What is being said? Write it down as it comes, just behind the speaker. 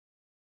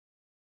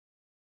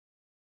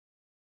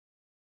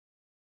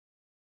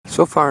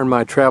So far in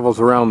my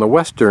travels around the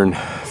western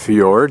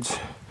fjords,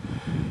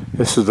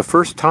 this is the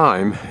first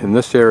time in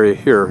this area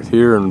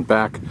here and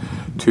back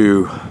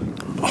to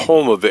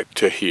Holmavik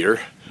to here.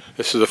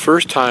 This is the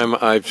first time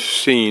I've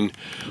seen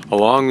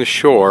along the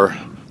shore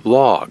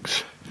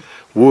logs,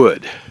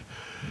 wood.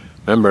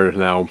 Remember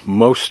now,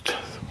 most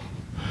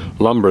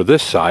lumber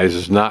this size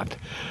is not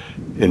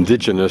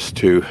indigenous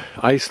to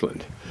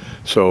Iceland.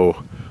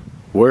 So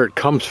where it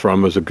comes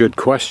from is a good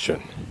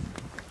question.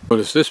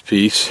 Notice this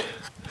piece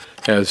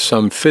has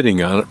some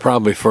fitting on it,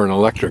 probably for an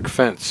electric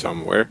fence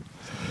somewhere.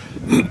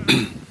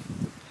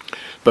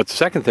 But the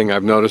second thing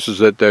I've noticed is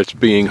that it's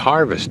being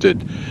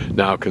harvested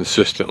now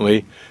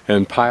consistently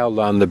and piled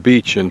on the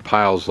beach in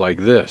piles like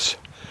this,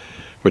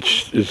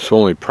 which is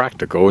only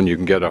practical and you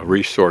can get a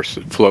resource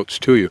that floats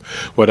to you.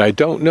 What I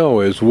don't know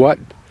is what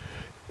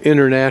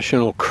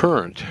international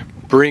current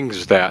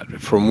brings that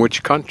from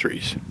which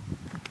countries.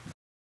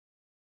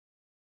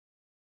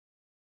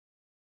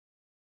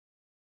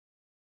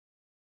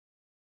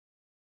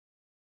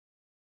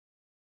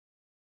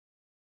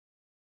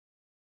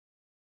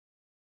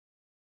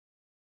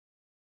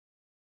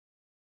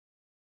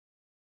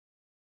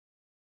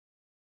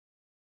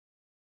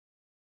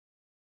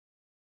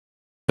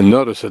 And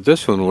notice that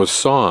this one was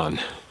sawn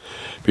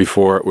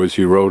before it was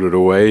eroded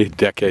away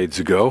decades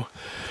ago.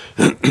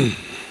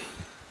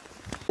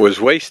 Was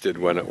wasted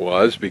when it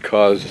was,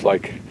 because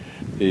like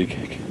they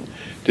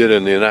did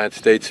in the United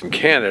States and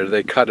Canada,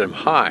 they cut them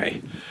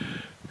high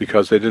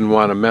because they didn't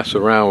want to mess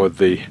around with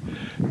the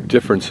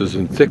differences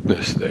in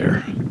thickness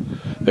there.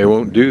 They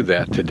won't do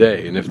that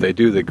today, and if they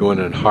do, they go in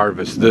and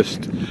harvest this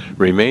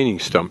remaining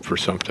stump for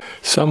something.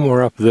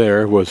 Somewhere up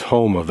there was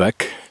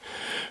Holmavik.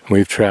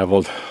 We've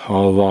traveled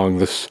all along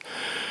this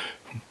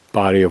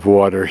body of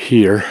water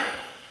here,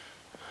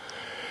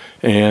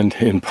 and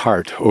in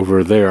part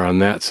over there on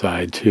that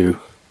side too.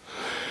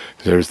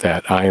 There's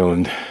that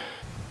island.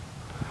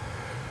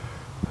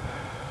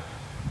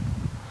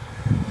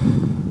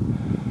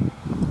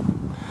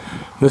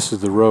 This is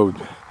the road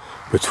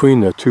between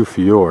the two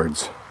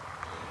fjords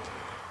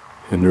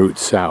en route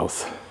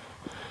south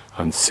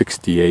on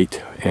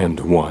 68 and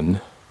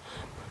 1.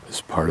 This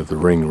is part of the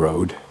ring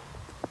road.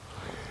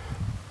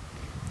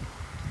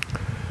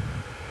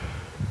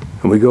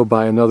 And we go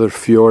by another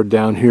fjord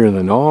down here, and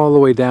then all the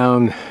way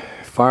down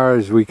far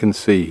as we can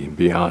see,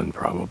 beyond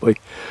probably,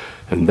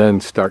 and then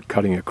start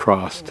cutting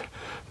across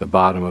the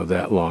bottom of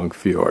that long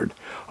fjord.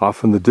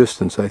 Off in the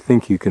distance, I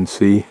think you can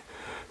see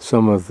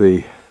some of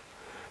the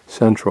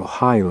central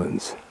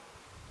highlands.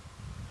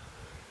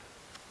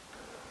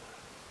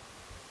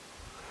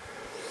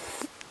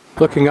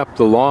 Looking up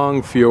the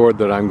long fjord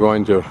that I'm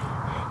going to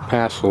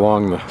pass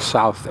along the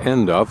south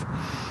end of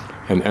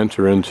and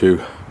enter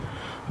into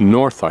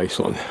North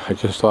Iceland. I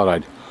just thought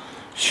I'd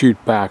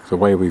shoot back the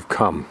way we've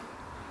come.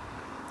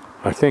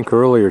 I think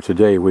earlier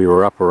today we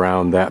were up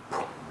around that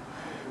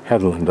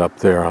headland up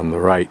there on the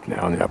right,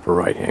 now in the upper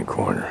right hand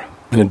corner.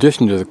 In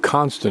addition to the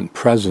constant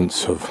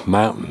presence of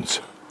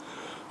mountains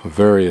of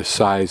various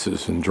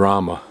sizes and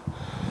drama,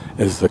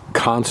 is the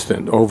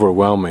constant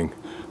overwhelming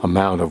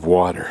amount of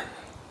water.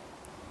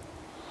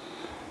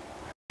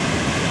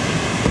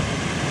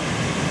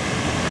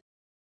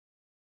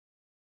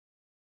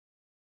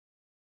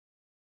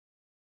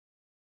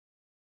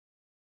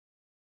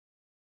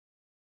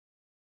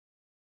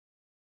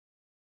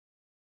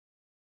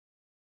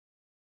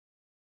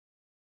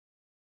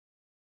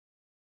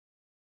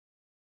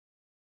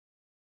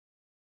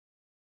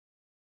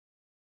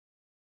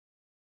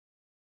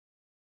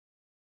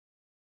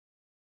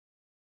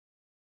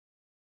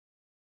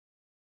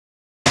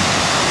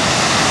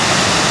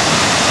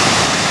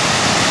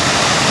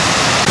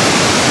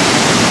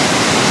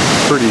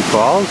 Pretty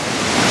falls,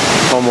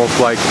 almost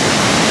like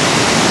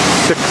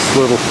 6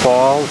 little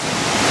falls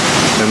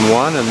in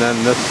one, and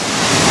then this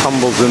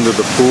tumbles into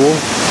the pool.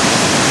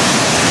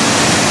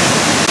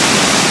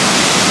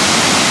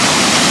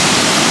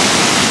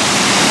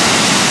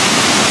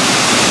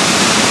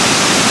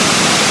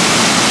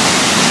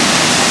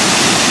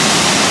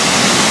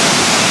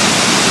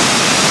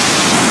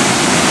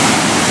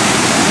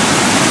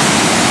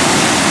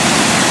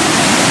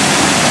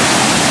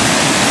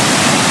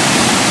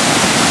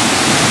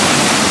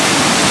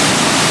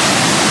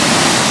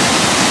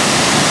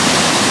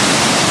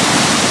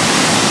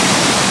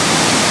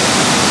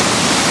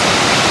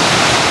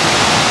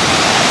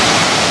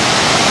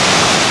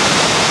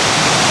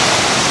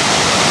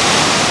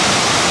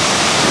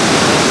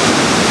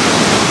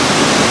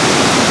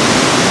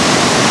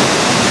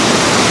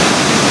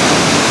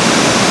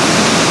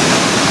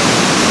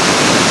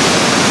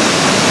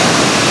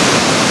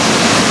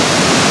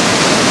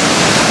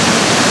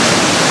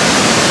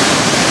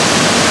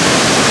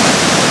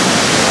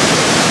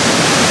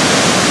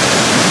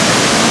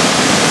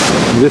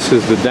 This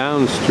is the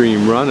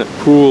downstream run. It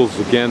pools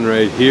again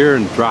right here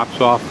and drops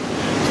off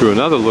through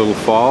another little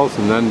falls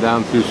and then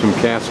down through some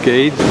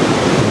cascades. You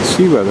can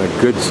see what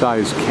a good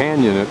sized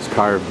canyon it's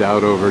carved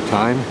out over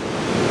time.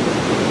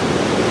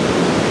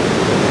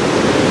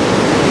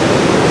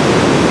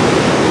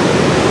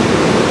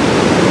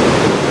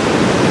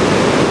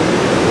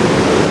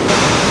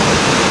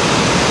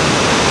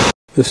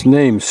 This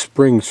name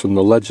springs from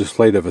the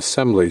Legislative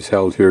Assemblies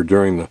held here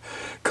during the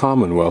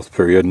Commonwealth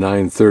Period,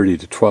 930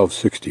 to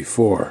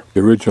 1264. The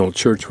original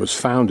church was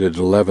founded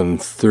in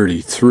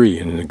 1133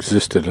 and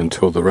existed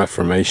until the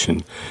Reformation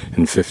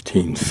in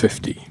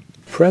 1550.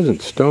 The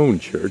present stone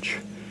church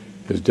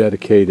was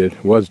dedicated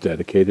in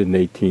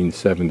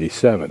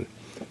 1877.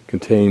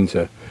 Contains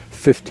a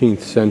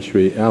 15th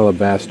century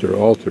alabaster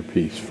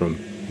altarpiece from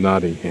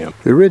Nottingham.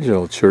 The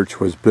original church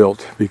was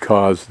built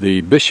because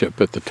the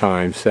bishop at the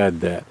time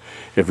said that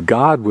if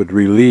God would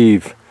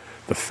relieve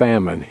the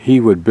famine, he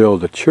would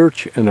build a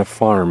church and a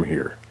farm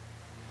here.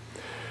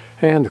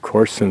 And of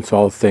course, since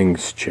all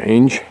things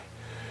change,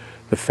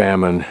 the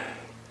famine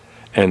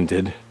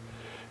ended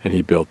and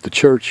he built the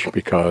church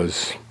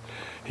because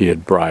he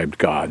had bribed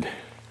God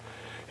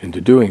into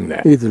doing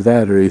that. Either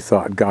that or he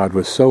thought God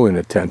was so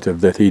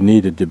inattentive that he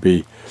needed to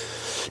be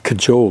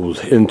cajoled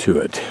into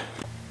it.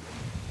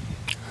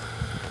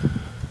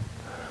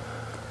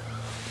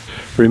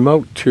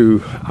 Remote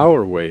to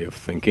our way of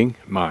thinking,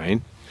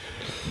 mine,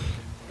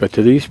 but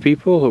to these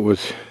people it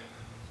was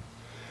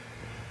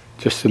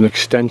just an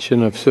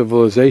extension of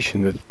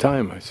civilization at the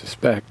time, I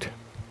suspect.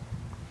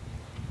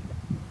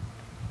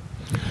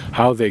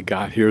 How they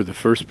got here, the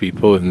first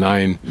people in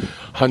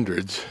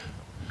 900s,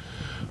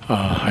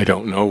 I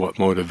don't know what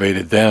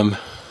motivated them.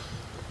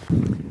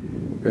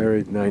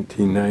 Buried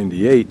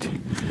 1998.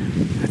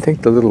 I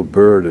think the little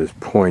bird is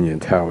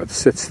poignant, how it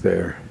sits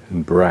there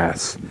in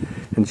brass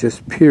and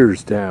just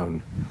peers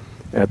down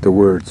at the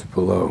words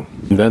below.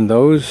 And then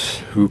those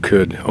who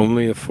could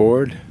only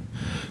afford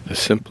the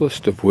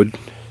simplest of wood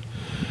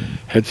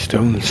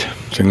headstones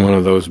in one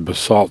of those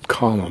basalt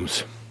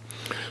columns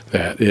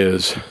that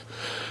is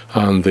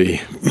on the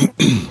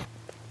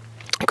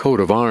coat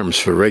of arms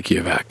for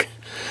Reykjavik,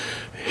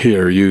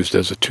 here used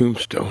as a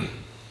tombstone.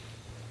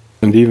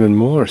 And even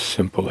more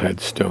simple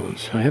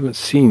headstones. I haven't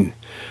seen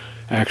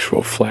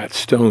actual flat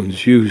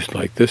stones used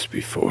like this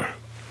before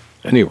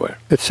anywhere.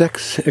 It's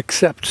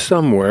except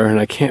somewhere, and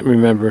I can't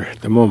remember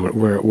at the moment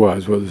where it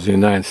was, whether it was the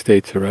United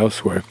States or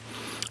elsewhere,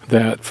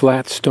 that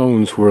flat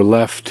stones were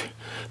left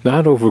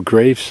not over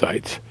grave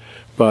sites,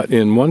 but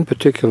in one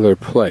particular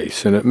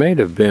place, and it may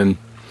have been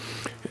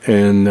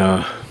in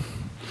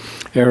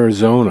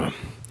Arizona,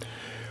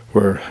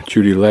 where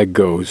Judy Legg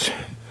goes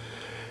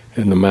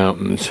in the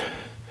mountains.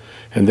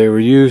 And they were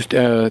used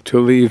to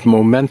leave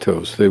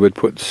mementos. They would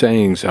put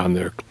sayings on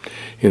there,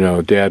 you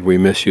know, Dad, we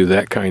miss you,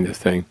 that kind of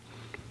thing.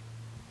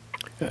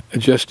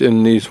 Just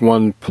in these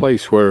one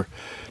place where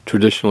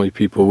traditionally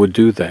people would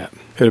do that.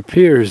 It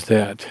appears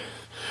that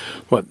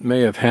what may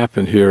have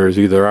happened here is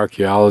either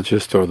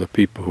archaeologists or the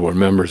people who are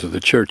members of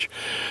the church,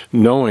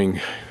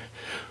 knowing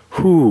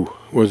who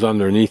was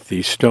underneath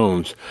these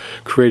stones,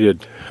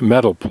 created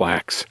metal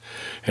plaques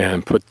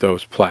and put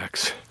those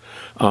plaques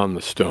on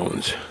the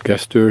stones.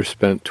 Gester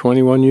spent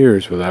 21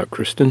 years without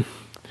Kristen.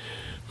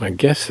 My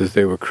guess is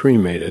they were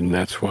cremated, and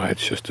that's why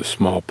it's just a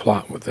small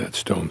plot with that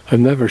stone. I've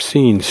never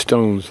seen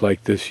stones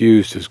like this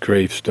used as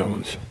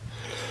gravestones.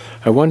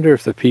 I wonder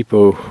if the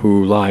people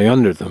who lie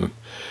under them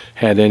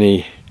had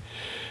any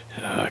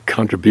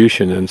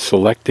contribution in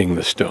selecting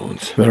the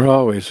stones. There are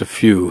always a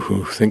few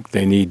who think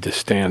they need to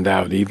stand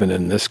out, even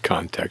in this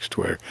context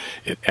where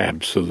it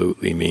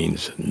absolutely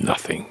means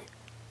nothing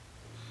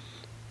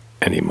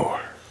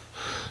anymore.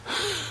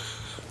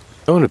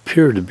 Don't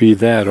appear to be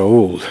that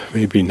old.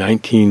 Maybe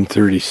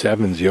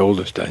 1937 is the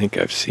oldest I think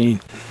I've seen.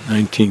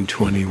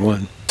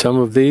 1921. Some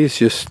of these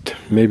just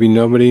maybe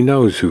nobody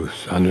knows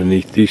who's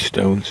underneath these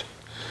stones.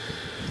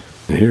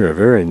 And here a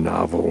very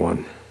novel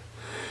one.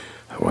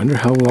 I wonder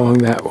how long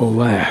that will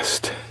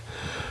last.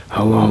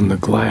 How long the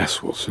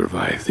glass will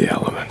survive the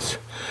elements.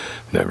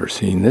 Never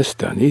seen this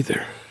done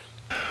either.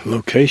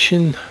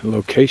 Location,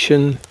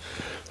 location,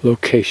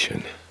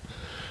 location.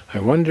 I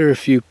wonder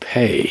if you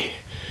pay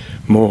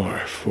more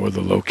for the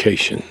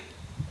location.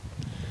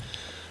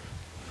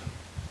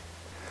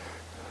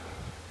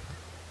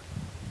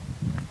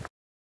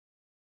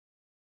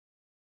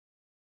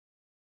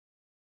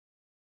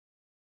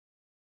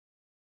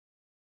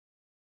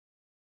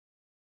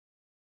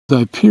 As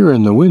I peer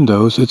in the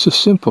windows, it's a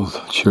simple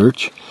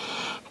church,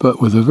 but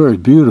with a very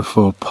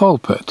beautiful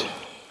pulpit.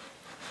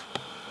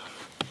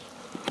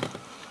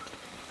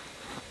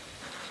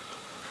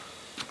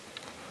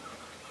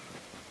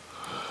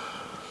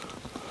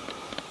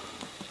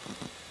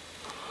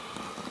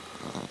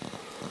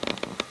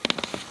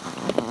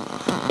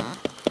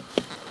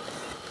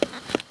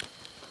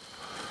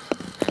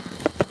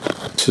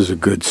 This is a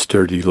good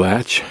sturdy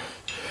latch.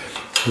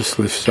 This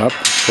lifts up,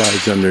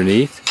 slides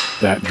underneath,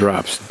 that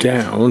drops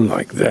down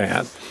like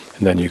that,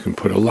 and then you can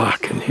put a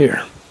lock in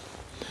here.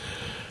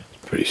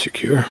 Pretty secure.